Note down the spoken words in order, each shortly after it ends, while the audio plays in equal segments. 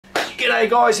G'day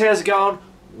guys, how's it going?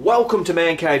 Welcome to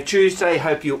Man Cave Tuesday.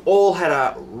 Hope you all had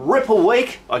a ripple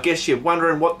week. I guess you're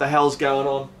wondering what the hell's going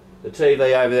on the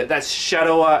TV over there. That's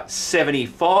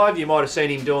Shadower75. You might have seen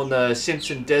him doing the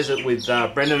Simpson Desert with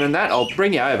Brendan and that. I'll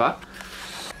bring you over.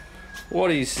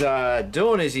 What he's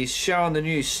doing is he's showing the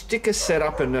new sticker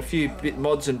setup and a few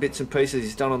mods and bits and pieces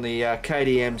he's done on the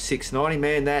KTM 690.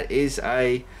 Man, that is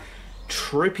a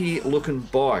trippy looking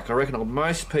bike. I reckon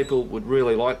most people would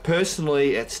really like.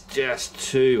 Personally, it's just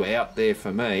too out there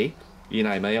for me. You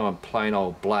know me, I'm plain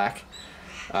old black.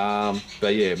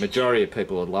 But yeah, majority of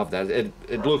people would love that.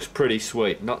 It looks pretty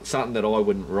sweet. Not something that I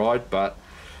wouldn't ride, but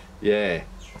yeah.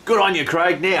 Good on you,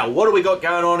 Craig. Now, what do we got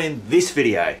going on in this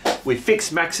video? We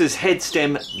fixed Max's head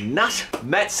stem nut.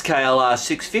 Matt's KLR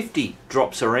 650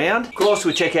 drops around. Of course,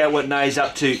 we check out what Nay's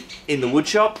up to in the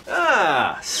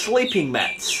woodshop. Sleeping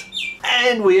mats.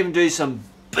 And we even do some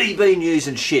BB news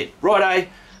and shit. Righto,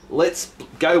 let's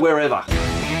go wherever.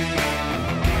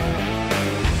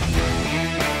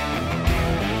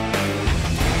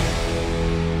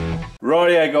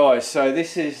 Rightio guys, so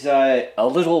this is a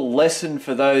little lesson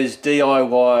for those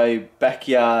DIY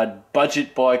backyard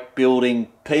budget bike building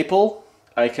people,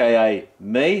 aka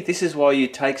me. This is why you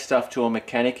take stuff to a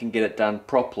mechanic and get it done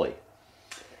properly.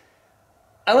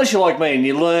 Unless you're like me and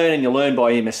you learn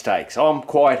by your mistakes. I'm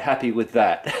quite happy with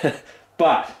that.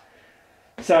 But,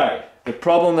 so, the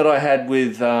problem that I had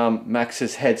with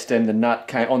Max's head stem, the nut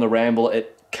came on the ramble,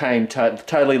 it came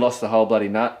totally lost the whole bloody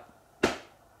nut.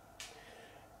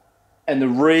 And the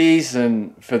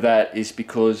reason for that is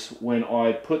because when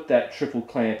I put that triple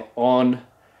clamp on,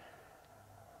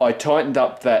 I tightened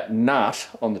up that nut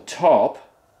on the top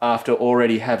after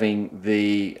already having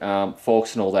the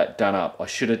forks and all that done up. I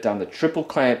should have done the triple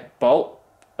clamp bolt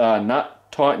nut,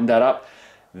 tightened that up,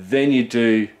 then you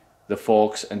do the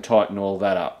forks and tighten all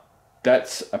that up.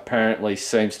 That's apparently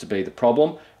seems to be the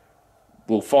problem.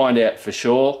 We'll find out for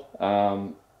sure.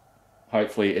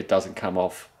 Hopefully it doesn't come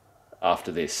off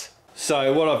after this.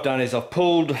 So what I've done is I've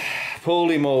pulled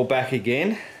him all back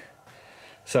again.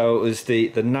 So it was the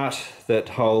nut that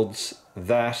holds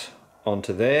that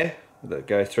onto there, that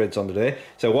go threads onto there.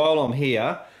 So while I'm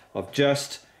here, I've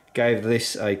just gave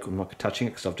this I'm not touching it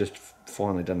because I've just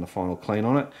finally done the final clean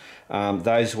on it.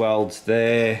 Those welds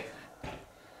there,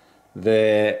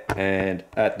 and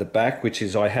at the back, which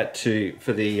is I had to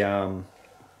for the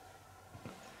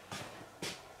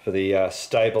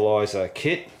stabilizer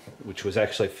kit, which was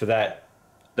actually for that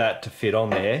to fit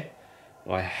on there,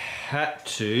 I had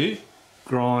to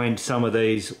grind some of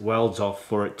these welds off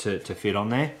for it to fit on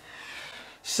there.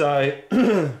 So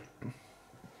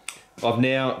I'm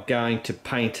now going to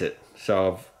paint it.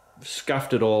 So I've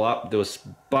scuffed it all up. There was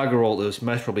bugger all. There was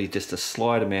most probably just a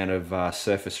slight amount of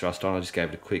surface rust on. I just gave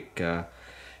it a quick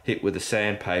hit with the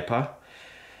sandpaper.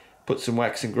 Put some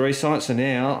wax and grease on it, so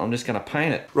now I'm just going to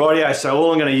paint it. Rightio, so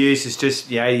all I'm going to use is just,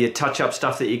 you know, your touch-up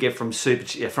stuff that you get from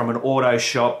from an auto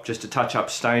shop, just to touch up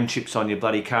stone chips on your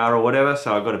bloody car or whatever.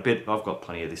 So I've got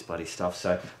plenty of this bloody stuff,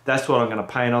 so that's what I'm going to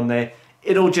paint on there.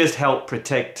 It'll just help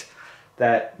protect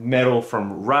that metal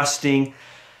from rusting.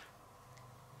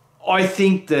 I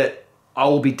think that I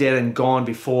will be dead and gone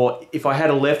before, if I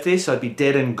had left this, I'd be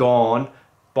dead and gone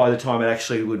by the time it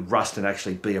actually would rust and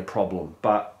actually be a problem.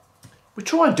 But we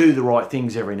try and do the right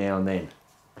things every now and then.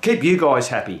 Keep you guys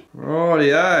happy.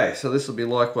 Rightio, so this will be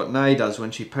like what Nay does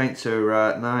when she paints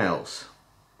her nails.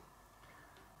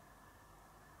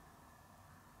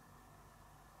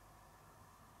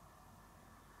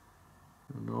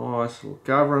 Nice little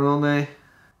covering on there.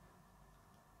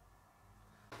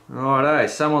 Righto,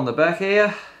 some on the back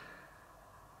here.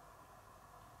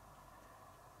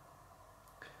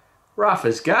 Rough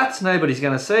as guts, nobody's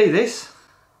going to see this.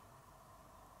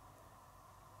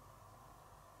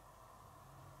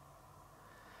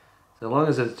 So long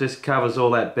as it just covers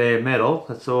all that bare metal,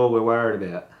 that's all we're worried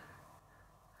about.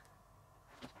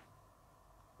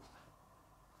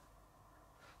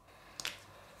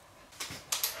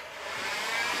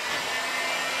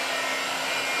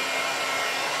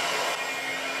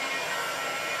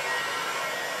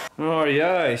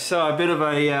 Rightio, so a bit of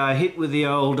a hit with the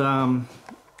old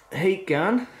heat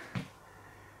gun,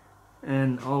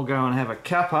 and I'll go and have a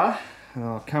cuppa and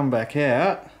I'll come back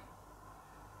out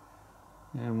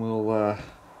and we'll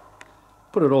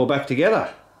put it all back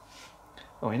together.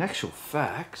 Oh, in actual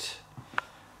fact,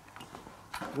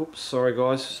 whoops, sorry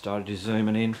guys, started just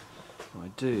zooming in. I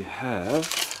do have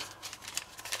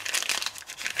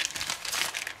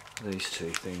these two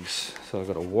things. So I've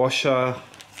got a washer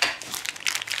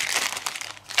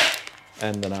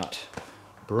and the nut.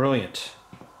 Brilliant.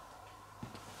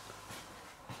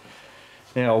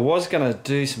 Now I was going to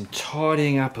do some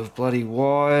tidying up of bloody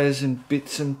wires and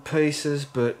bits and pieces,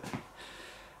 but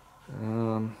I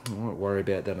won't worry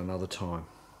about that another time.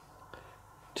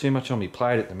 Too much on my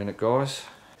plate at the minute, guys.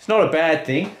 It's not a bad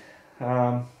thing,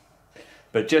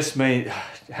 but just me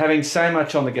having so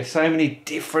much on the go, so many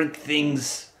different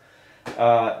things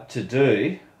to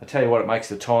do. I tell you what, it makes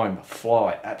the time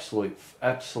fly,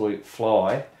 absolute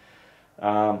fly.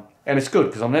 And it's good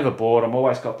because I'm never bored. I'm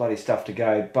always got bloody stuff to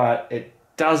go, but it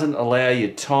doesn't allow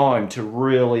you time to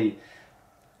really,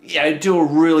 do a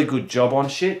really good job on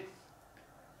shit.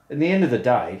 At the end of the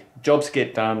day, jobs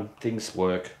get done, things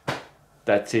work.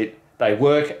 That's it. They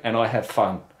work and I have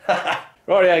fun.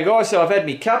 Rightio guys, so I've had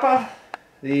me cuppa.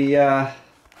 The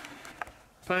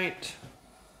paint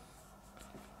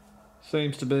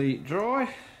seems to be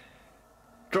dry.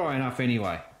 Dry enough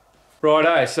anyway.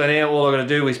 Righto, so now all I've got to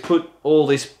do is put all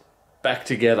this back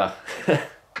together.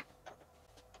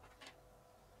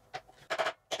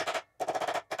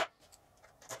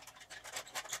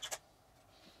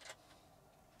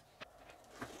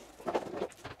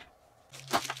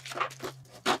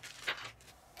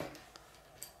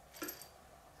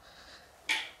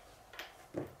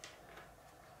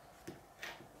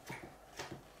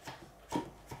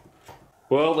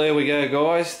 Well, there we go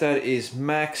guys, that is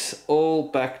Max all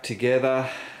back together,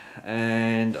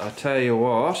 and I tell you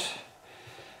what,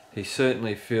 he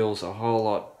certainly feels a whole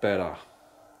lot better.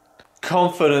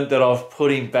 Confident that I've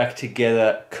put him back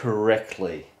together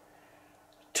correctly.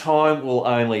 Time will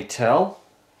only tell.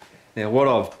 Now what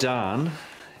I've done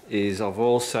is I've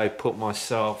also put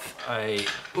myself a,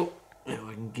 oh, if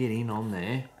I can get in on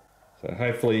there. So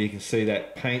hopefully you can see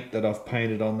that paint that I've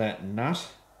painted on that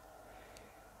nut.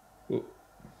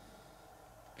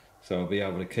 So I'll be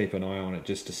able to keep an eye on it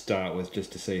just to start with,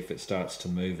 just to see if it starts to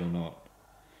move or not.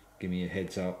 Give me a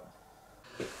heads up.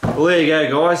 Well, there you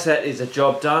go guys, that is a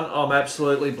job done. I'm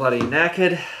absolutely bloody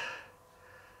knackered.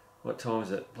 What time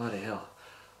is it? Bloody hell.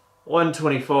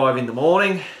 1:25 in the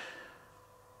morning.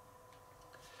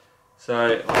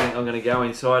 So I think I'm going to go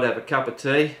inside, have a cup of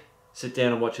tea, sit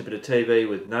down and watch a bit of TV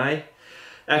with Nay.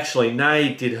 Actually,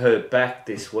 Nay did her back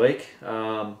this week.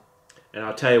 And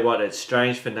I'll tell you what, it's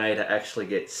strange for Nay to actually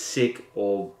get sick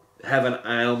or have an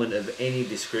ailment of any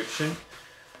description,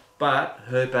 but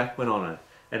her back went on her.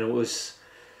 And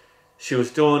she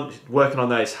was working on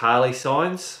those Harley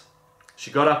signs.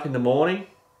 She got up in the morning,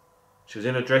 she was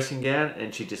in a dressing gown,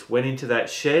 and she just went into that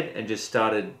shed and just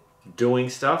started doing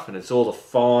stuff, and it's all the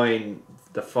fine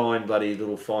bloody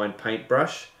little fine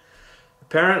paintbrush.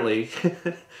 Apparently,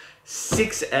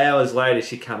 6 hours later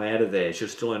she come out of there, she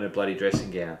was still in her bloody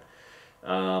dressing gown.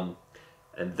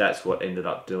 And that's what ended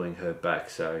up doing her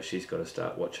back, so she's got to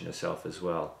start watching herself as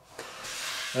well.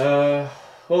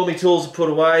 All my tools are put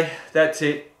away, that's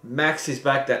it. Max is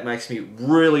back, that makes me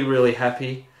really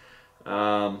happy.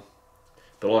 But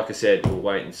like I said, we'll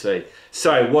wait and see.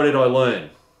 So what did I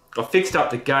learn? I fixed up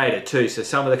the gator too, so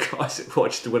some of the guys that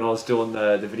watched when I was doing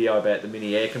the video about the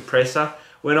mini air compressor,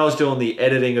 when I was doing the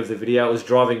editing of the video, it was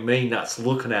driving me nuts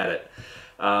looking at it.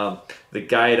 The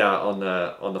gator on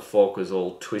the fork was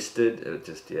all twisted. It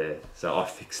just, yeah, so I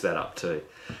fixed that up too.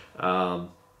 But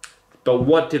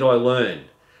what did I learn?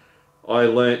 I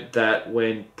learnt that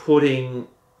when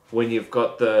you've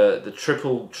got the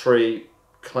triple tree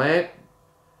clamp,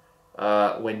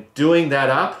 when doing that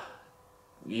up,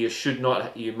 you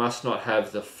must not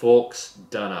have the forks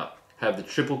done up. Have the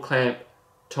triple clamp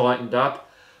tightened up,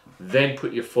 then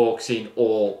put your forks in,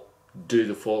 or do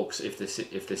the forks if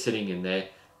they're sitting in there,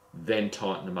 then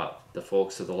tighten them up. The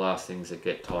forks are the last things that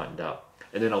get tightened up.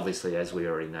 And then obviously, as we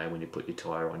already know, when you put your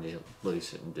tyre on, you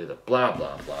loose it and do the blah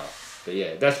blah blah. But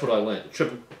yeah, that's what I learned. The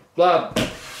triple blah.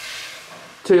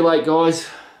 Too late, guys.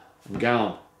 I'm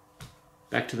going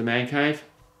back to the man cave.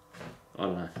 I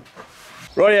don't know.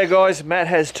 Rightio guys, Matt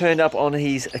has turned up on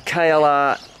his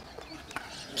KLR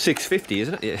 650,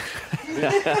 isn't it? Yeah.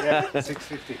 Yeah,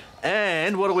 650.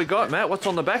 And what do we got, Matt? What's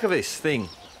on the back of this thing?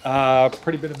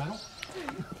 Pretty bit of mail.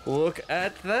 Look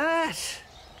at that.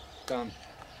 Done.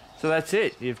 So that's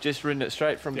it. You've just ridden it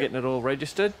straight from getting it all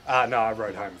registered? No, I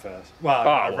rode home first. Well,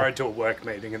 I rode to a work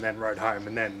meeting and then rode home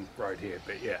and then rode here,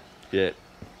 but yeah. Yeah.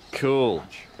 Cool.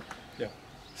 Yeah.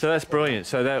 So that's brilliant.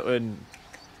 So that would...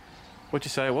 What'd you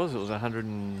say it was? It was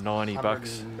 190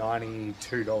 bucks.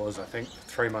 $192, I think.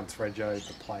 3 months rego,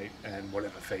 the plate, and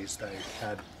whatever fees they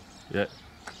had. Yeah.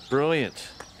 Brilliant.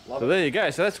 So there you go.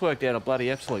 So that's worked out a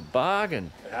bloody absolute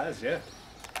bargain. It has, yeah.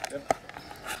 Yep.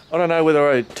 I don't know whether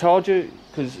I told you,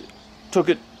 because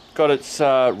got its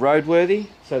roadworthy.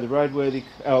 So the roadworthy,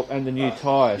 and the new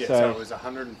tyre. Yeah, so it was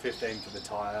 115 for the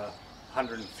tyre,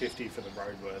 150 for the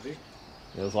roadworthy.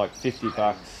 It was like 50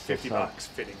 bucks. 50 bucks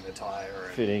fitting the tyre.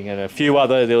 And fitting and a few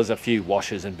other, there was a few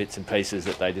washers and bits and pieces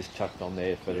that they just chucked on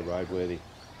there for the roadworthy.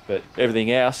 But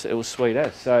everything else, it was sweet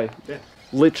as. So, yeah.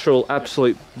 Literal,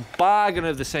 absolute bargain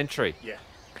of the century. Yeah.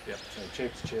 Yep. So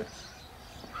cheap's cheap.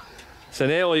 So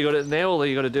now all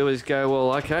you got to do is go,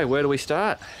 well, okay, where do we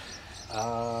start?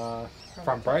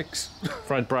 Front brakes.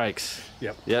 Front brakes.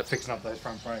 Yep. Fixing up those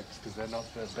front brakes because they're not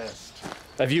the best.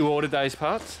 Have you ordered those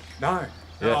parts? No.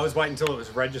 Yeah. No, I was waiting until it was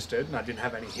registered and I didn't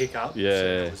have any hiccup. Yeah. So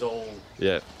it was all.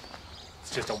 Yeah.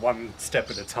 It's just a one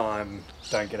step at a time,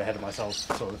 don't get ahead of myself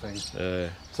sort of thing. Yeah.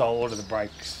 So I'll order the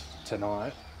brakes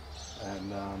tonight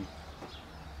and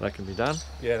That can be done.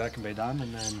 yeah, that can be done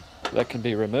and then That can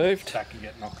be removed. that can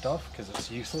get knocked off because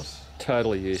it's useless.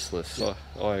 Totally useless. Yeah.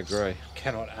 I agree.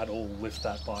 Cannot at all lift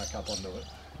that bike up onto it.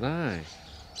 No.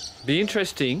 Be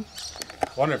interesting. I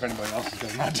wonder if anybody else has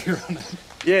got an idea on it.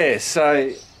 Yeah,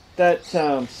 so that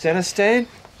centre stand,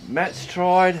 Matt's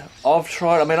tried, I've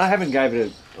tried. I mean, I haven't gave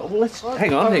it a... Well, let's...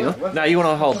 Hang on. No, you want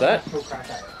to hold that? We'll crack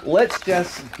at it. Let's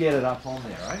just get it up on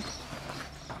there, eh?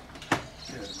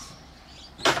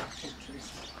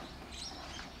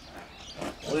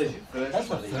 Well, there's your first That's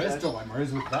the one. first dilemma,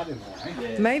 is with that in the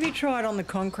way. Yeah. Maybe try it on the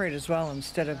concrete as well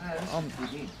instead of on.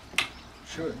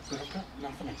 Should, but I've got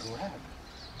nothing to grab.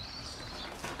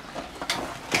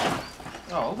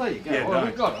 Oh, well, there you go. Yeah, well, no.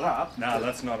 we've got it up. No,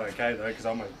 that's not okay though, because I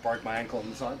almost broke my ankle on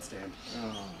the side stand.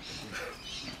 Oh,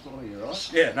 oh you're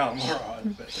right. Yeah, no, I'm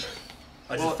alright, but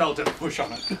I just felt it push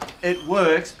on it. It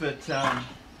works, but...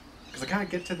 Because I can't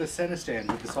get to the centre stand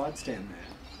with the side stand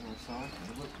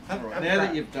there. Right. Now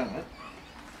that you've done it...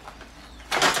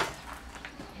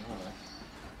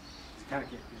 You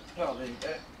can't get... Well, there you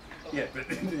go. Yeah,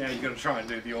 but now you've got to try and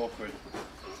do the awkward.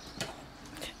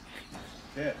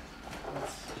 Yeah.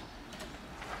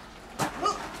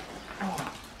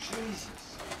 Oh, Jesus.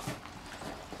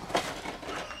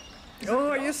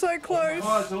 Oh, you're so close.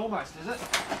 Oh, it's almost, is it?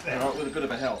 Yeah, right, with a bit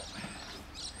of a help.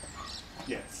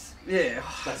 Yes. Yeah.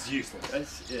 That's useless.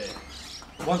 That's,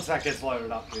 yeah. Once that gets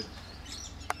loaded up with...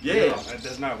 Yeah.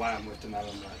 There's no way I'm lifting that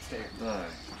on that stand. No.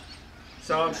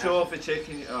 So I'm sure for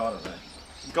checking... Oh, I don't know.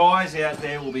 Guys out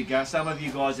there will be going... Some of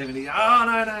you guys have been...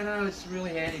 Oh, no, it's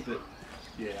really handy, but...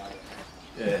 Yeah, I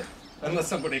don't know. Yeah. Unless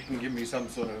somebody can give me some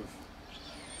sort of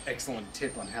excellent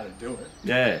tip on how to do it.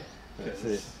 Yeah. That's it.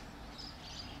 Because,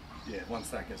 yeah, once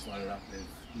that gets loaded up with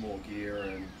more gear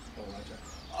and all that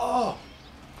jazz. Oh!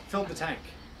 Filled the tank.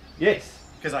 Yes.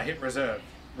 Because I hit reserve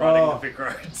riding the Vic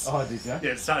roads. Oh, did you?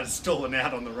 Yeah, it started stalling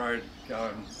out on the road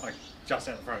going like just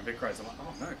out the front of Vic roads. I'm like,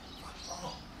 oh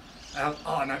no.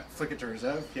 Oh no, flick it to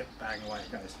reserve. Yep, bang, away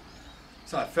it goes.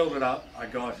 So I filled it up. I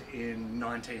got in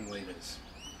 19 litres.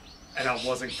 And I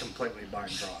wasn't completely bone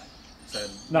dry. So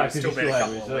No, there'd 'cause still you been a still had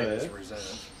couple of reserve. litres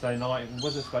reserve. So 9...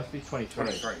 Was it supposed to be 23?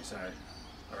 23, so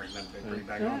I reckon that'd be pretty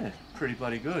bang Yeah, on. pretty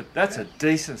bloody good. That's a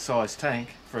decent sized tank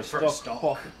for a stock.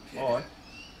 stock. Yeah.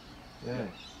 Yeah.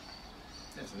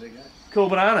 Yeah, so there you go. Cool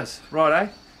bananas. Right, eh?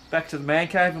 Back to the man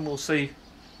cave and we'll see.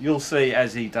 You'll see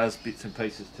as he does bits and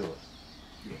pieces to it.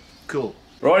 Yeah. Cool.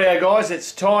 Rightio guys,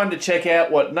 it's time to check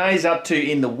out what Nay's up to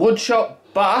in the woodshop,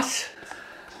 but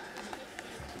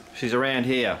she's around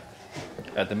here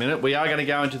at the minute. We are going to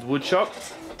go into the woodshop.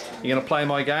 You're going to play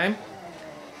my game?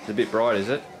 It's a bit bright, is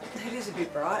it? It is a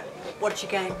bit bright. What's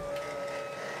your game?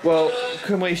 Well,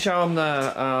 can we show them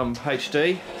the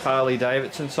HD Harley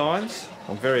Davidson signs?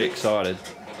 I'm very excited.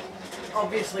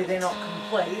 Obviously they're not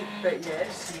complete, but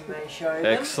yes, you may show them.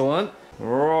 Excellent.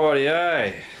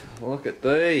 Rightio. Look at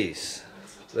these.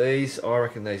 These, I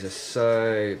reckon these are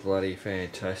so bloody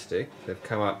fantastic. They've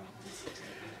come up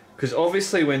because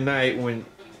obviously when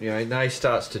Nay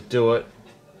starts to do it,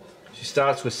 she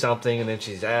starts with something and then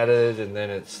she's added and then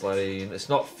it's bloody and it's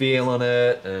not feeling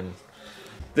it and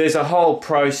there's a whole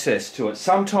process to it.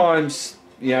 Sometimes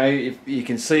if you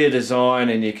can see a design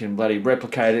and you can bloody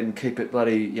replicate it and keep it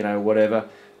bloody whatever,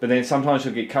 but then sometimes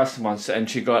you'll get custom ones. And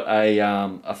she got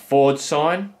a Ford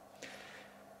sign.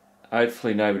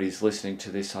 Hopefully nobody's listening to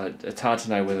this. It's hard to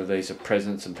know whether these are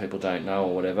presents and people don't know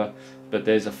or whatever. But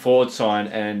there's a Ford sign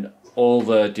and all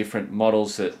the different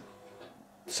models that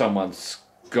someone's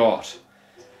got.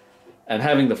 And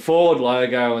having the Ford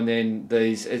logo and then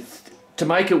these, to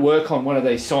make it work on one of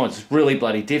these signs is really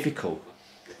bloody difficult.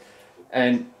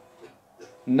 And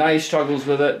Nay struggles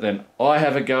with it, then I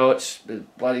have a go at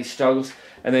bloody struggles.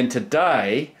 And then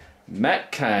today,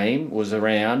 Matt was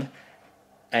around,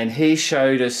 and he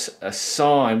showed us a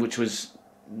sign which was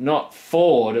not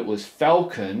Ford, it was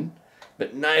Falcon,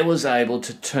 but Nay was able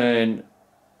to turn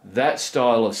that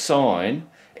style of sign.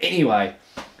 Anyway,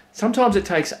 sometimes it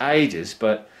takes ages,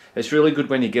 but It's really good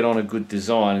when you get on a good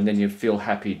design and then you feel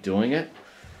happy doing it.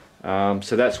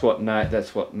 So that's what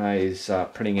Nay is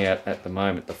printing out at the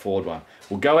moment, the Ford one.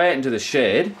 We'll go out into the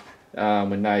shed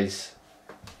when Nay's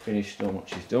finished doing what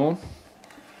she's doing.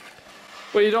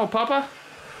 What are you doing, Papa?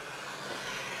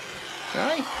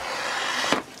 Hey?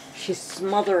 She's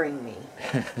smothering me.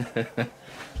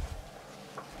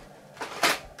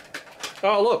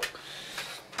 Oh, look.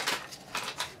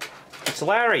 It's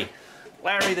Larry.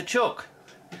 Larry the Chook.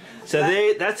 So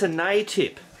there, that's a Nay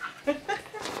tip.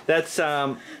 That's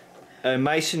a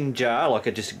mason jar, like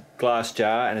a just glass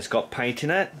jar, and it's got paint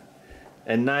in it.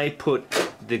 And Nay put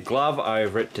the glove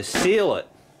over it to seal it.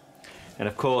 And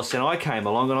of course, then I came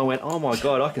along and I went, oh my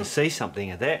God, I can see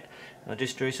something of that. And I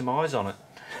just drew some eyes on it.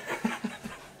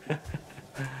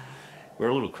 We're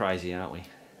a little crazy, aren't we?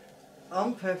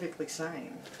 I'm perfectly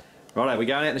sane. Righto, we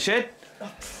going out in the shed?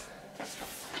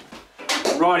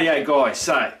 Rightio guys,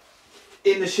 so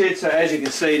in the shed, so as you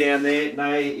can see down there,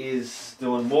 Nay is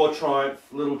doing more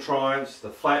little triumphs, the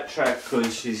flat track,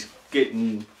 because she's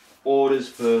getting orders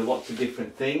for lots of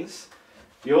different things.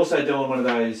 You're also doing one of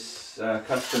those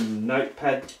custom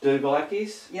notepad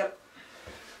doogalackies. Yep.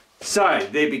 So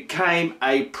there became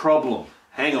a problem.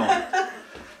 Hang on.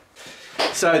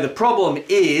 So the problem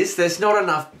is there's not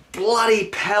enough bloody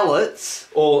pallets,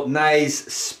 or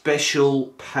Nay's special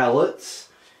pallets,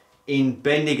 in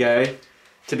Bendigo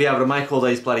to be able to make all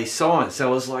these bloody signs. So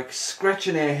I was like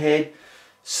scratching our head,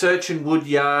 searching wood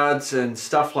yards and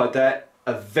stuff like that.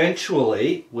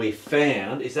 Eventually we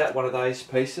found, is that one of those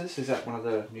pieces? Is that one of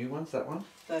the new ones, that one?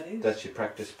 That is. That's your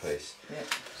practice piece. Yep,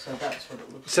 so that's what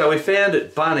it looks like. So we found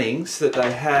at Bunnings that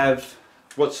they have,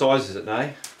 what size is it,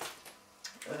 Nay?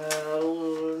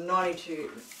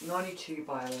 92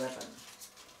 by 11.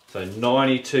 So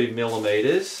 92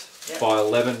 millimetres by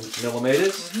 11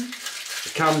 millimetres.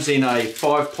 It comes in a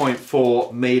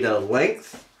 5.4 metre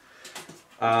length.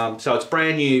 So it's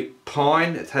brand new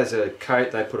pine. It has a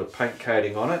coat, they put a paint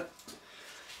coating on it.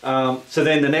 So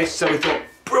then the next, so we thought,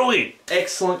 brilliant,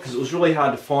 excellent, because it was really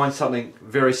hard to find something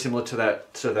very similar to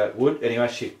that wood. Anyway,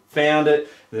 she found it.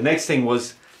 The next thing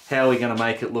was, how are we going to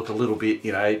make it look a little bit,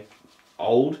 you know,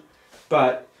 old?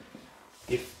 But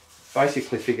you've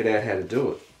basically figured out how to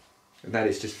do it. And that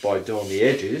is just by doing the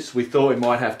edges. We thought we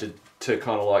might have to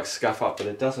kind of like scuff up, but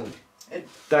it doesn't.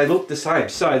 They look the same.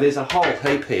 So there's a whole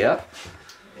heap here.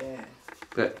 Yeah.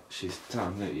 That she's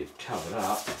done, that you've covered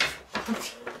up.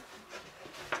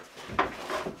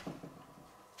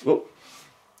 Whoop.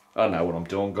 I don't know what I'm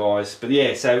doing, guys. But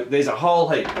yeah, so there's a whole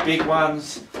heap. Big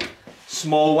ones,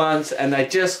 small ones, and they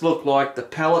just look like the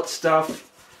pallet stuff.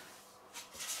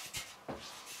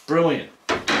 Brilliant.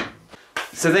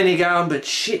 So then you're going, but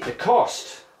shit, the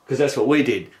cost. Because that's what we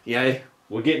did. You know,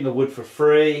 we're getting the wood for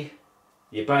free.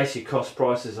 You base your cost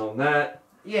prices on that.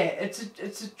 Yeah, it's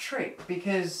a trick,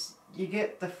 because you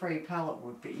get the free pallet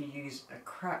wood, but you use a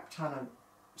crap ton of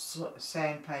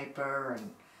sandpaper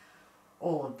and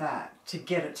all of that to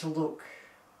get it to look.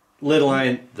 Let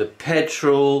alone the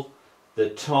petrol, the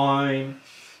time.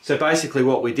 So basically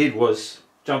what we did was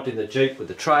jumped in the Jeep with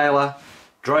the trailer,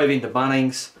 drove into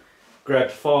Bunnings,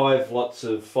 grabbed 5 lots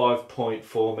of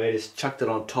 5.4 metres, chucked it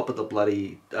on top of the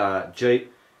bloody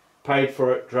Jeep, paid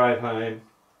for it, drove home,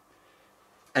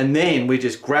 and then we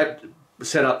just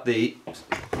set up the...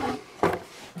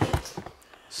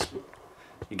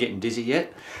 You're getting dizzy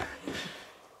yet?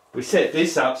 We set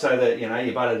this up so that, you know,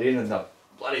 you butt it in and the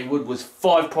bloody wood was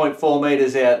 5.4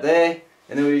 metres out there,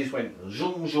 and then we just went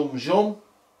zoom, zoom, zoom,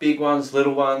 big ones,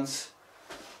 little ones.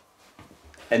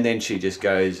 And then she just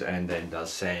goes and then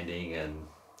does sanding, and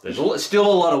there's still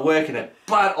a lot of work in it.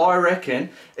 But I reckon,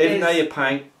 even though you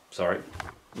paint, sorry.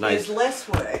 There's less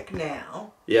work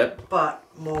now. Yep. But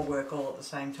more work all at the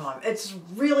same time. It's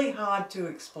really hard to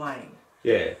explain.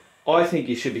 Yeah. I think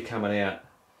you should be coming out.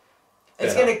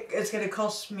 It's gonna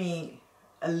cost me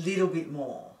a little bit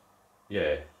more.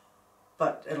 Yeah.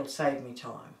 But it'll save me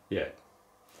time. Yeah.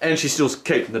 And she's still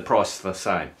keeping the price the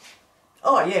same.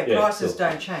 Oh yeah, prices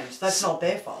don't change. That's not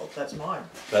their fault, that's mine.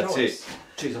 That's choice. it.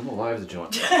 Jeez, I'm all over the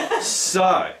joint.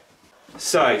 so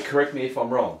correct me if I'm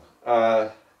wrong.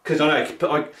 Because I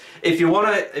know if you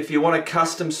want a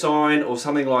custom sign or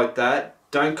something like that,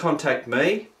 don't contact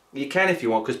me. You can if you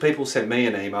want, because people send me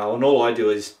an email, and all I do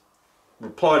is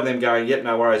reply to them going, yep,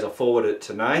 no worries, I'll forward it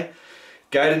to Nay.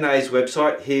 Go to Nay's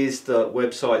website. Here's the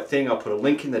website thing. I'll put a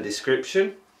link in the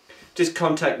description. Just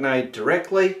contact Nay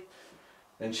directly,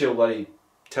 and she'll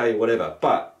tell you whatever.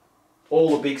 But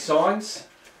all the big signs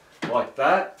like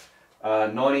that are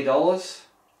 $90,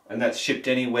 and that's shipped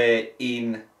anywhere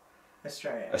in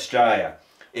Australia.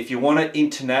 If you want it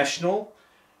international,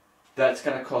 that's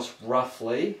going to cost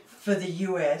roughly For the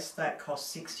US, that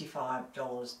costs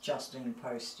 $65 just in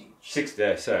postage.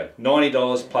 So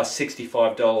 $90 plus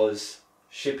 $65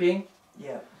 shipping.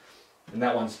 Yeah. And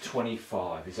that one's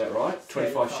 25. Is that right?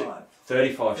 35 shipping.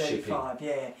 35,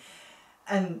 yeah.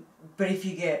 But if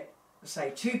you get,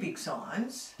 say, 2 big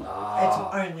signs,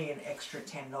 it's only an extra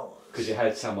 $10. Because you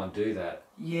had someone do that.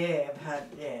 Yeah,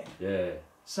 Yeah.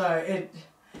 So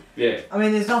yeah. I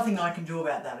mean, there's nothing I can do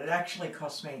about that. It actually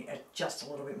cost me just a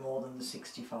little bit more than the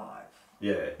 65.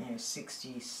 Yeah.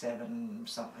 67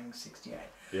 something, 68.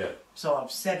 Yeah. So I've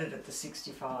set it at the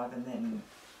 65 and then,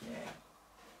 yeah.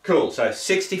 Cool. So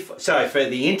So for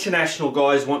the international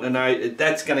guys want to know,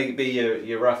 that's going to be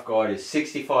your rough guide is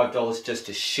 $65 just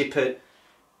to ship it,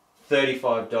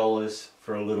 $35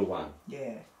 for a little one.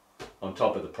 Yeah. On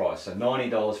top of the price. So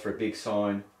 $90 for a big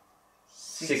sign,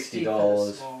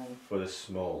 $60 for the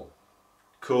small.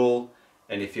 Cool.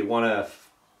 And if you want to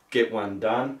get one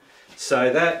done,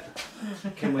 so that,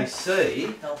 can we see?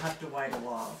 They'll have to wait a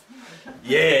while.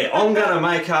 Yeah, I'm going to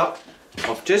make up,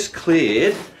 I've just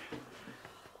cleared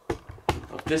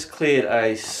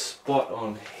a spot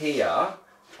on here.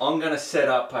 I'm going to set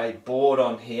up a board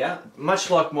on here,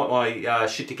 much like my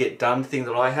shit to get done thing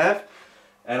that I have.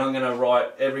 And I'm going to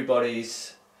write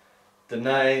the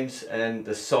names and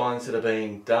the signs that are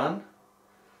being done,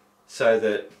 so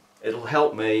that it'll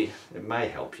help me. It may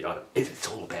help you. It's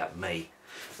all about me.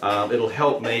 It'll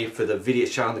help me for the video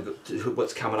showing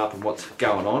what's coming up and what's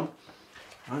going on.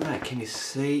 I don't know. Can you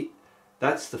see?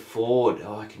 That's the Ford.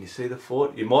 Oh, can you see the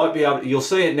Ford? You might be able to, you'll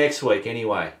see it next week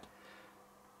anyway.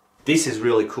 This is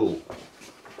really cool.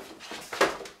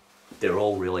 They're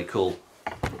all really cool.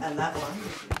 And that one,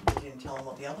 you didn't tell them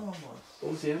what the other one was.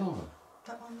 What was the other one?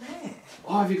 That one there.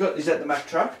 Oh, have you got, is that the Mack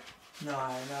truck? No,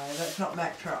 that's not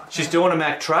Mack truck. She's doing a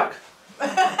Mack truck.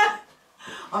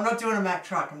 I'm not doing a Mack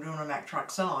truck, I'm doing a Mack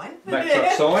truck sign. Mack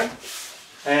truck sign.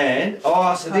 And,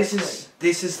 oh, so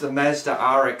this is the Mazda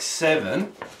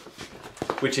RX-7,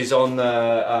 which is on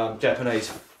the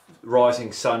Japanese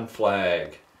rising sun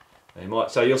flag.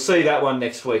 So you'll see that one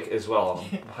next week as well.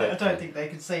 I don't think they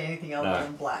can see anything other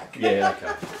than black. Yeah,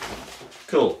 okay.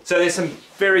 Cool. So there's some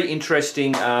very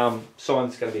interesting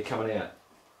signs going to be coming out.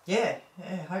 Yeah,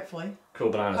 hopefully. Cool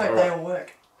bananas. Hope they all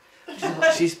work.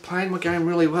 She's playing my game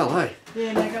really well, eh?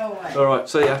 Yeah, no, go away. Alright,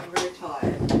 see ya. I'm very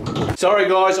tired. Sorry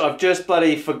guys, I've just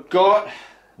bloody forgot.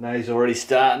 He's already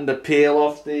starting to peel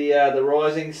off the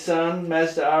rising sun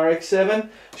Mazda RX-7.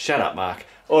 Shut up, Mark.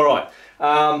 Alright,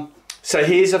 so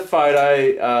here's a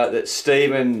photo that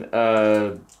Stephen,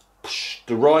 the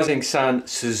rising sun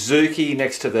Suzuki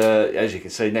next to the, as you can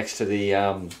see, next to the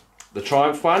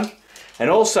Triumph one. And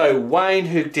also Wayne,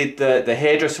 who did the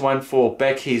hairdresser one for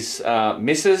Beck, his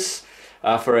missus,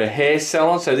 for her hair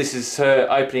salon. So this is her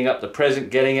opening up the present,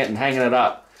 getting it and hanging it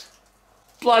up.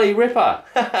 Bloody ripper.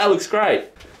 That looks great.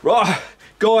 Right,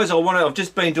 guys, I've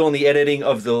just been doing the editing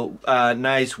of the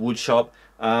Nays Woodshop.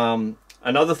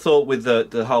 Another thought with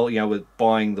the whole, with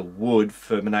buying the wood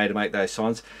for Monet to make those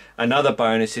signs, another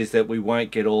bonus is that we won't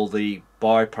get all the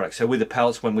byproducts. So with the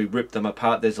pallets, when we rip them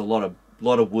apart, there's a lot of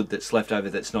wood that's left over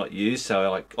that's not used.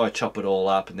 So I chop it all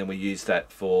up and then we use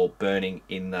that for burning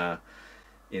in the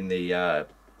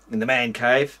man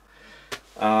cave,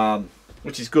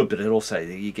 which is good. But it also,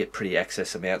 you get pretty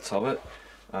excess amounts of it.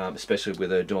 Especially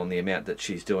with her doing the amount that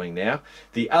she's doing now.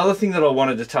 The other thing that I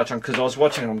wanted to touch on, because I was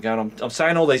watching, I'm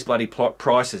saying all these bloody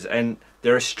prices, and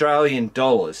they're Australian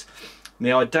dollars.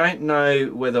 Now, I don't know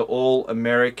whether all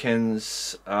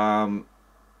Americans understand,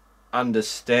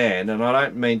 and I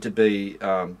don't mean to be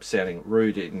sounding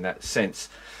rude in that sense,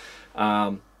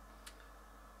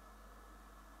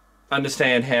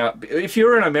 understand how, if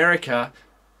you're in America,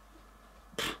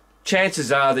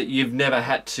 chances are that you've never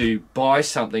had to buy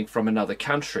something from another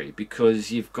country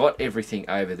because you've got everything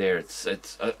over there. It's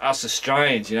us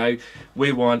Australians,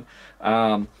 we want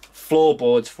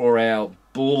floorboards for our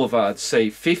Boulevard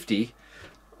C50.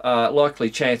 Likely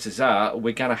chances are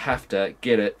we're going to have to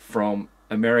get it from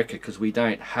America because we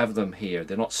don't have them here.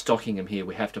 They're not stocking them here.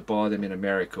 We have to buy them in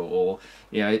America, or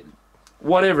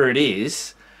whatever it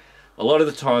is. A lot of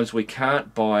the times we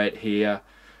can't buy it here.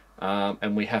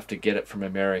 And we have to get it from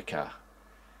America.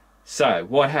 So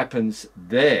what happens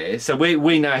there? So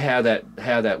we know how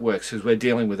that works because we're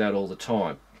dealing with that all the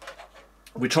time.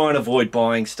 We try and avoid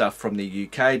buying stuff from the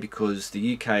UK because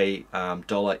the UK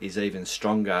dollar is even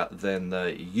stronger than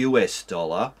the US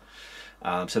dollar.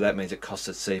 So that means it costs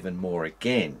us even more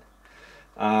again.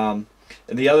 And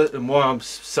why I'm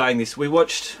saying this, me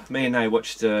and Nay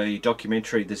watched a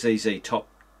documentary, the ZZ Top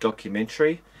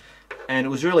documentary. And it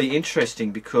was really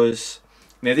interesting because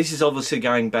Now this is obviously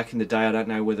going back in the day. I don't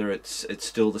know whether it's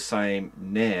still the same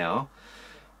now,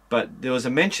 but there was a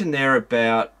mention there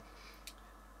about,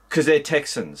 because they're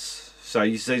Texans, so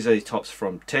you see these tops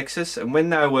from Texas, and when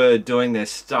they were doing their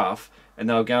stuff and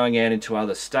they were going out into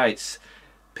other states,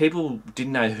 people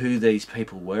didn't know who these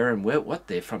people were and what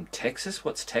they're from Texas.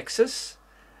 What's Texas?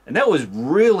 And that was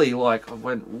really like, I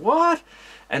went, what?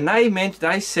 And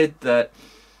they said that,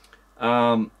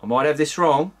 I might have this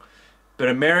wrong, but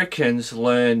Americans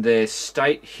learn their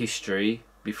state history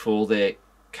before their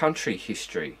country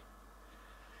history.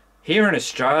 Here in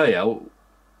Australia,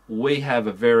 we have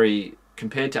a very,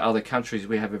 compared to other countries,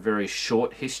 we have a very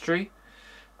short history.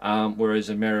 Whereas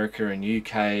America and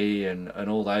UK and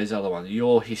all those other ones,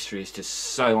 your history is just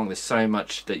so long, there's so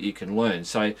much that you can learn.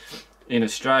 So in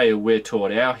Australia, we're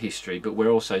taught our history, but we're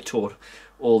also taught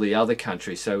all the other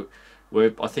countries. So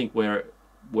I think we're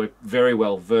very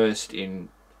well versed in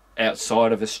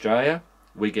outside of Australia.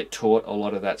 We get taught a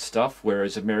lot of that stuff,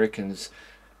 whereas Americans,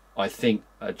 I think,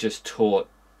 are just taught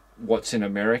what's in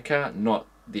America, not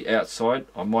the outside.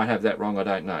 I might have that wrong, I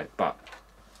don't know, but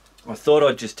I thought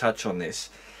I'd just touch on this.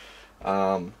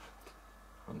 I'm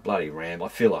bloody rambling. I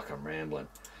feel like I'm rambling.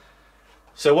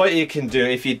 So what you can do,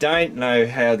 if you don't know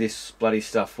how this bloody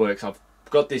stuff works, I've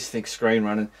got this thing screen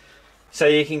running. So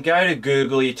you can go to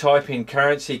Google, you type in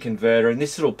currency converter, and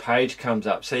this little page comes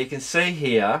up. So you can see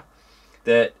here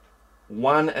that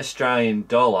 $1 Australian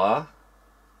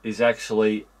is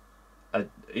actually,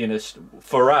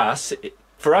 for us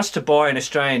to buy an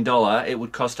Australian dollar, it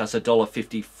would cost us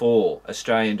 $1.54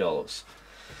 Australian dollars.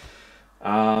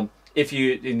 If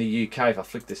you, in the UK, if I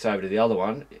flick this over to the other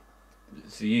one,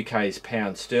 the UK's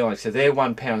pound sterling, so their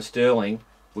 £1 sterling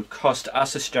would cost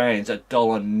us Australians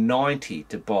 $1.90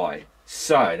 to buy.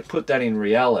 So, to put that in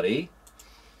reality,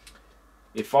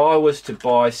 if I was to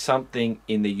buy something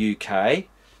in the UK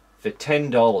for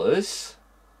 $10,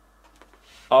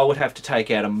 I would have to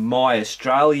take out of my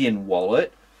Australian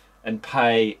wallet and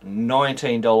pay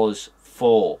 $19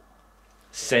 for.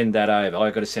 Send that over.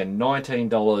 I've got to send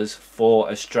 $19 for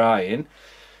Australian,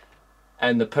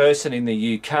 and the person in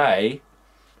the UK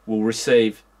will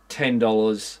receive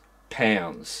 $10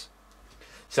 pounds.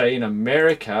 So in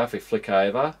America, if we flick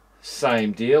over,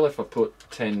 same deal. If I put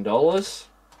 $10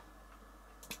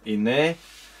 in there,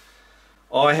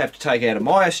 I have to take out of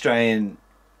my Australian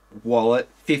wallet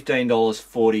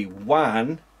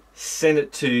 $15.41, send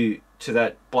it to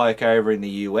that bloke over in the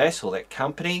US or that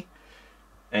company,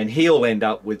 and he'll end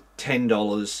up with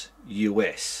 $10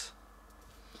 US.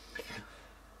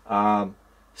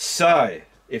 So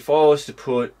if I was to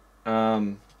put,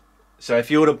 so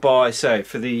if you were to buy, so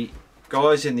for the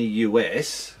guys in the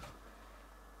US,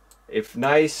 if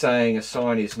Nay's saying a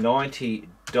sign is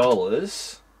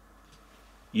 $90,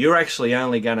 you're actually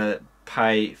only going to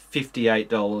pay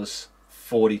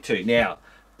 $58.42. Now,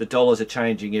 the dollars are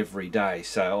changing every day,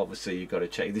 so obviously you've got to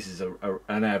check. This is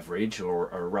an average or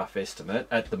a rough estimate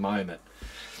at the moment.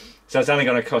 So it's only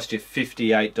going to cost you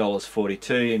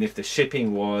 $58.42, and if the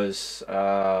shipping was,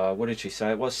 what did she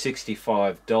say? It was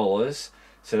 $65,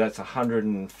 so that's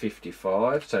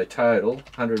 $155. So total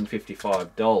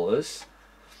 $155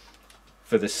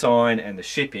 for the sign and the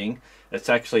shipping. It's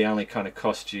actually only kind of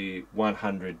cost you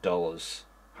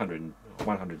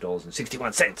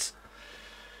 $100.61.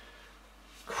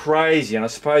 Crazy. And I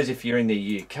suppose if you're in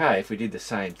the UK, if we did the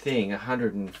same thing,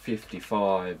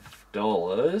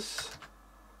 $155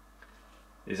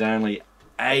 is only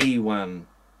 £81.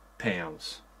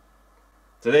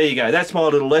 So there you go. That's my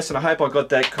little lesson. I hope I got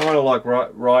that kind of like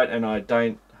right, and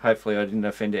hopefully I didn't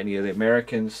offend any of the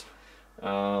Americans,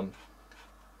 saying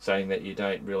that you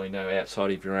don't really know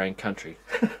outside of your own country.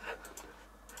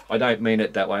 I don't mean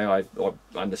it that way. I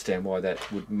understand why that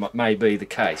may be the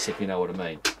case, if you know what I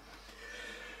mean.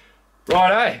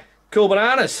 Righto, cool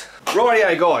bananas.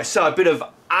 Rightio guys, so a bit of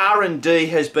R&D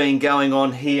has been going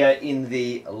on here in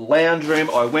the lounge room.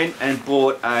 I went and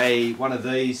bought one of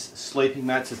these sleeping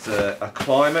mats. It's a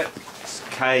Climate. It's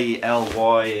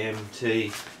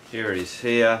K-L-Y-M-T. Here it is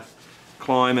here.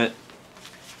 Climate.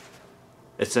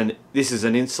 This is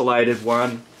an insulated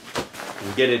one. You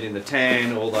can get it in the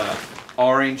tan or the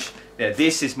orange. Now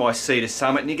this is my Cedar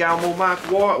Summit, and you're going, well Mark,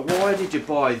 why did you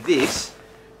buy this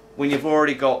when you've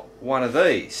already got one of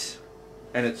these?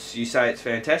 And you say it's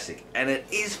fantastic, and it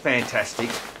is fantastic,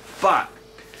 but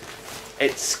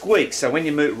it squeaks. So when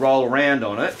you roll around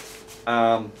on it,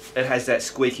 it has that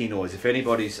squeaky noise. If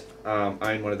anybody's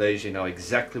owned one of these, you know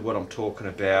exactly what I'm talking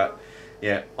about.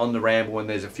 Yeah, on the ramble, when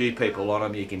there's a few people on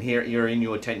them, you can hear it. You're in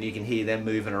your tent, and you can hear them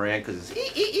moving around because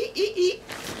it's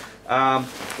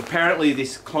Apparently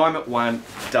this climate one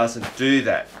doesn't do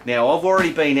that. Now I've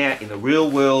already been out in the real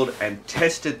world and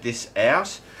tested this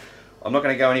out. I'm not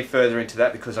going to go any further into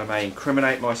that because I may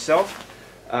incriminate myself.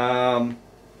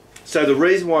 So the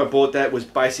reason why I bought that was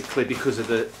basically because of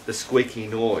the squeaky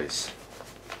noise.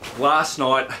 Last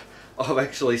night I've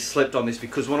actually slept on this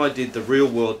because when I did the real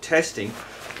world testing,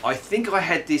 I think I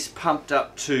had this pumped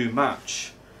up too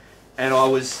much. And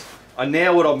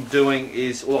now what I'm doing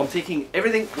is, well, I'm thinking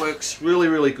everything works really,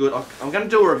 really good. I'm going to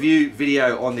do a review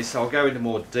video on this, so I'll go into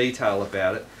more detail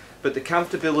about it. But the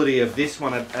comfortability of this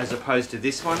one as opposed to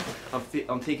this one,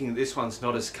 I'm thinking this one's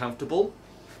not as comfortable.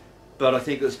 But I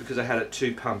think it was because I had it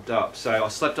too pumped up. So I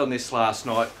slept on this last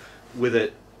night with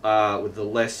it, with the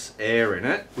less air in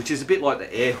it, which is a bit like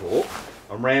the Air Hawk.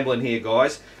 I'm rambling here,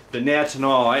 guys. But now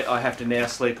tonight, I have to now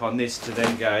sleep on this to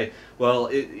then go, well,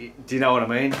 do you know what I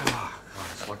mean? Oh, God,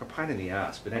 it's like a pain in the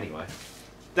ass. But anyway,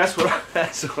 that's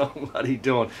what I'm bloody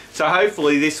doing. So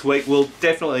hopefully this week,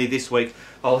 definitely this week,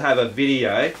 I'll have a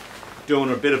video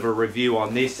doing a bit of a review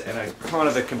on this and a kind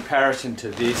of a comparison to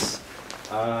this.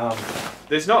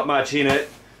 There's not much in it,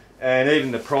 and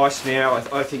even the price now,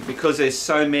 I think because there's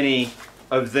so many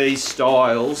of these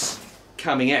styles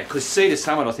coming out, because Cedar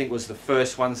Summit I think was the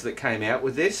first ones that came out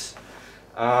with this,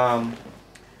 and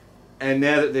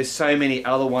now that there's so many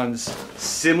other ones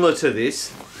similar to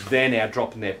this, they're now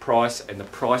dropping their price, and the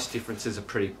price differences are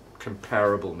pretty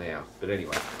comparable now. But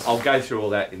anyway, I'll go through all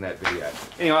that in that video.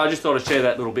 Anyway, I just thought I'd share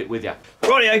that little bit with you.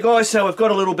 Rightio guys, so we've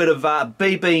got a little bit of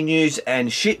BB news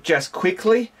and shit just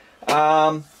quickly.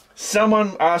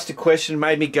 Someone asked a question,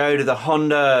 made me go to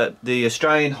the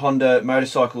Australian Honda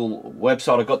motorcycle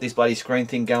website. I've got this bloody screen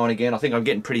thing going again. I think I'm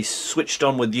getting pretty switched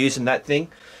on with using that thing.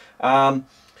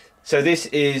 So this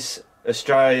is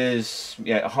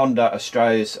Honda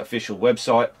Australia's official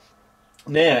website.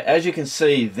 Now, as you can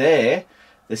see there,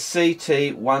 the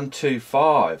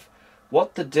CT125.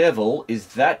 What the devil is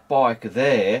that bike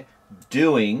there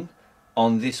doing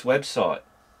on this website?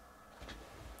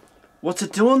 What's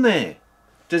it doing there?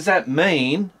 Does that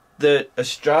mean that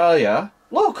Australia...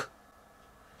 Look!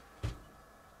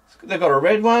 They've got a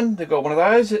red one, they've got one of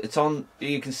those. It's on,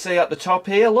 you can see up the top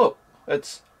here, look.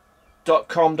 It's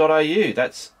 .com.au.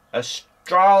 That's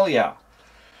Australia.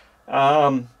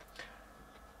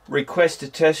 Request a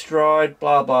test ride,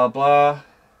 blah, blah, blah.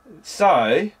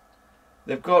 So,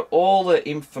 they've got all the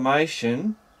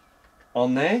information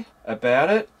on there about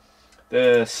it.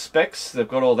 The specs, they've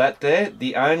got all that there.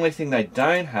 The only thing they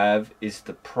don't have is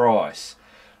the price.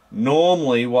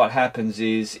 Normally what happens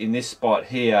is, in this spot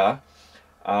here,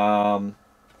 you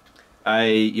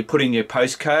put in your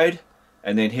postcode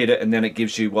and then hit it, and then it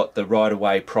gives you what the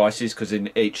right-of-way price is, because in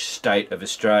each state of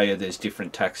Australia there's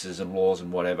different taxes and laws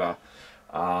and whatever.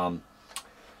 So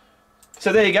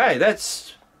there you go.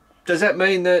 Does that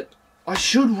mean that I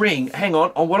should ring? Hang on.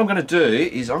 What I'm going to do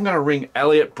is I'm going to ring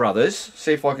Elliott Brothers,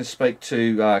 see if I can speak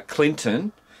to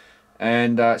Clinton,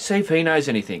 and see if he knows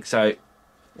anything. So,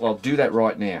 well, I'll do that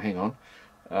right now. Hang on.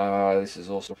 This is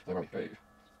also Google.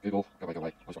 Google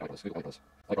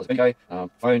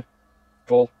phone.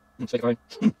 Call. Speakerphone.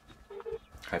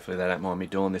 Hopefully they don't mind me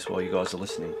doing this while you guys are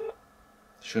listening.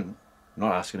 Shouldn't. I'm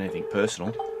not asking anything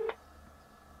personal.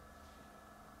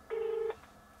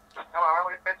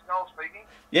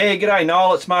 Yeah, g'day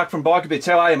Noel, it's Mark from Biker Bits.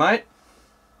 How are you, mate?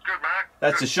 Good, Mark.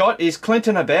 That's good. A shot. Is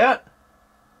Clinton about?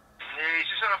 Yeah, he's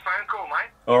just on a phone call,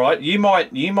 mate. Alright, you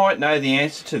might know the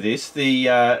answer to this. The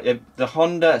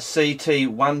Honda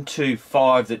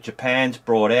CT125 that Japan's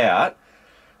brought out,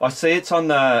 I see it's on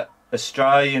the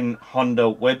Australian Honda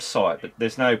website, but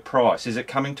there's no price. Is it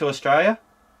coming to Australia?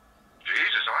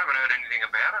 Jesus, I haven't heard anything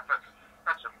about it, but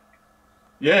that's a...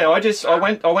 Yeah,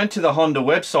 I went to the Honda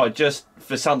website just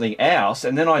for something else,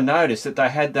 and then I noticed that they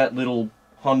had that little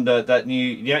Honda, that new,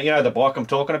 you know the bike I'm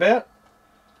talking about?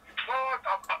 Well,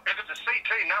 if it's a CT,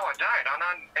 no, I don't. I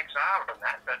know XR and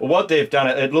that, but... Well, what they've done,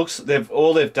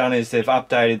 all they've done is they've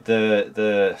updated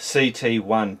the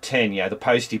CT110, you know, the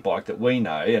postie bike that we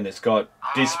know, and it's got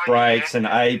disc brakes and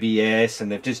ABS,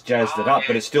 and they've just jazzed it up,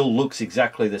 but it still looks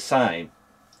exactly the same.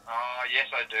 Oh, yes,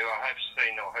 I do. I have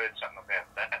seen or heard something about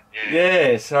that. Yeah.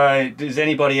 Yeah, so does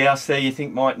anybody else there you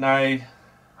think might know? I'll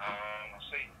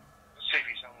see if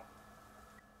he's on.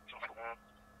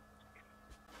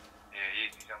 Yeah,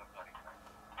 he's on the bloody phone.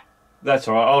 That's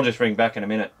alright, I'll just ring back in a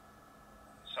minute.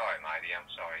 Sorry, matey, I'm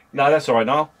sorry. No, that's alright,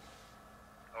 Noel.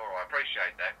 Alright,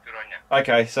 appreciate that. Good on you.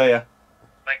 Okay, see ya.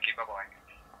 Thank you,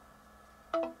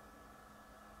 bye-bye.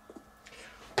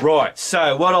 Right,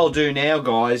 so what I'll do now,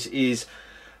 guys, is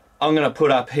I'm going to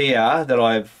put up here that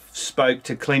I've spoke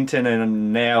to Clinton,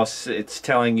 and now it's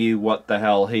telling you what the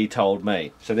hell he told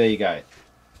me. So there you go.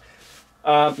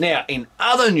 Now, in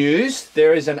other news,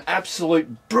 there is an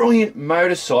absolute brilliant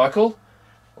motorcycle.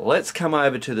 Let's come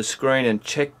over to the screen and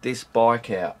check this bike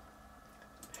out.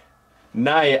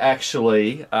 Nay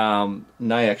actually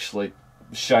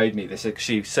showed me this.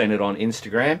 She's seen it on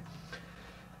Instagram.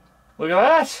 Look at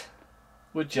that.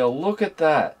 Would you look at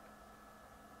that?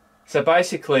 So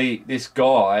basically, this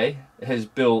guy has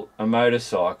built a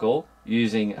motorcycle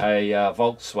using a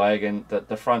Volkswagen,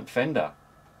 the front fender.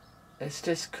 It's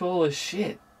just cool as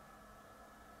shit.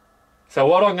 So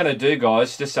what I'm going to do,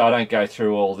 guys, just so I don't go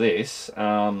through all this,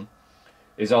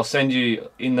 is I'll send you,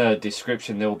 in the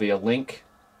description, there will be a link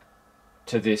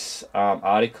to this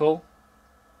article.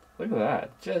 Look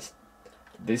at that.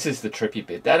 This is the trippy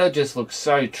bit. That'll just look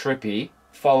so trippy,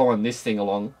 following this thing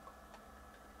along.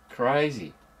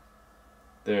 Crazy.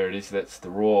 There it is. That's the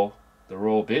raw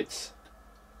bits.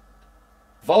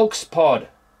 VolksPod.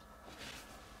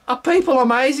 Are people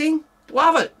amazing?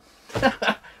 Love it.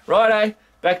 Righto,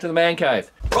 back to the man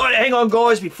cave. Right, hang on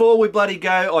guys, before we bloody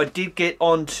go, I did get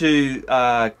on to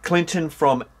Clinton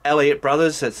from Elliott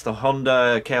Brothers. That's the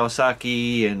Honda,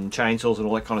 Kawasaki and chainsaws and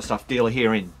all that kind of stuff dealer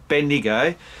here in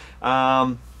Bendigo.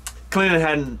 Clinton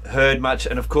hadn't heard much,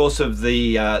 and of course of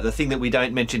the thing that we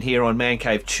don't mention here on Man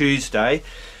Cave Tuesday,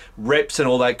 reps and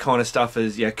all that kind of stuff,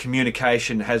 is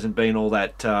communication hasn't been all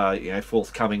that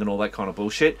forthcoming and all that kind of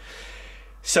bullshit.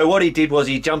 So what he did was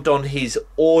he jumped on his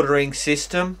ordering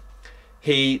system.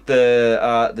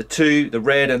 The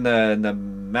red and the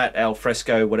matte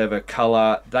alfresco whatever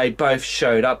color, they both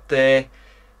showed up there.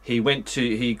 He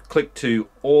clicked to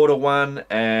order one,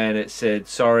 and it said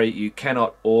sorry, you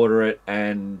cannot order it,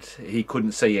 and he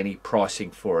couldn't see any pricing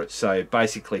for it. So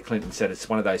basically Clinton said it's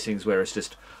one of those things where it's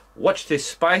just watch this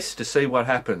space to see what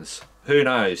happens. Who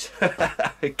knows?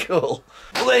 Cool.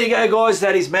 Well, there you go, guys.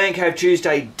 That is Man Cave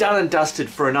Tuesday done and dusted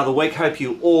for another week. Hope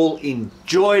you all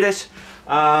enjoyed it.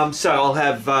 So I'll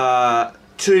have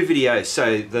 2 videos.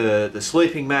 So the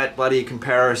sleeping mat bloody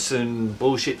comparison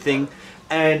bullshit thing,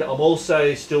 and I'm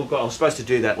also still got, I was supposed to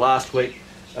do that last week,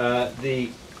 the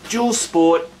dual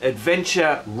sport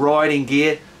adventure riding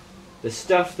gear, the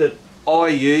stuff that I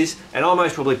use, and I'll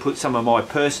most probably put some of my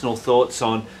personal thoughts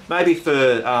on, maybe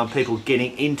for people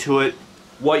getting into it,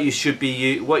 what you should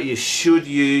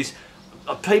use.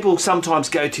 People sometimes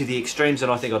go to the extremes,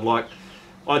 and I think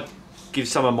I'd give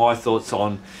some of my thoughts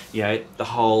on, the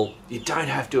whole, you don't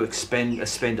have to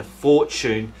spend a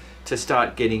fortune to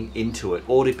start getting into it,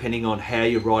 all depending on how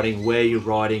you're riding, where you're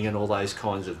riding, and all those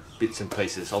kinds of bits and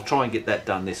pieces. I'll try and get that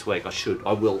done this week.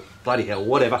 I will, bloody hell,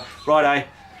 whatever. Righto.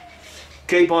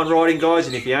 Keep on riding, guys,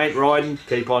 and if you ain't riding,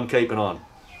 keep on keeping on.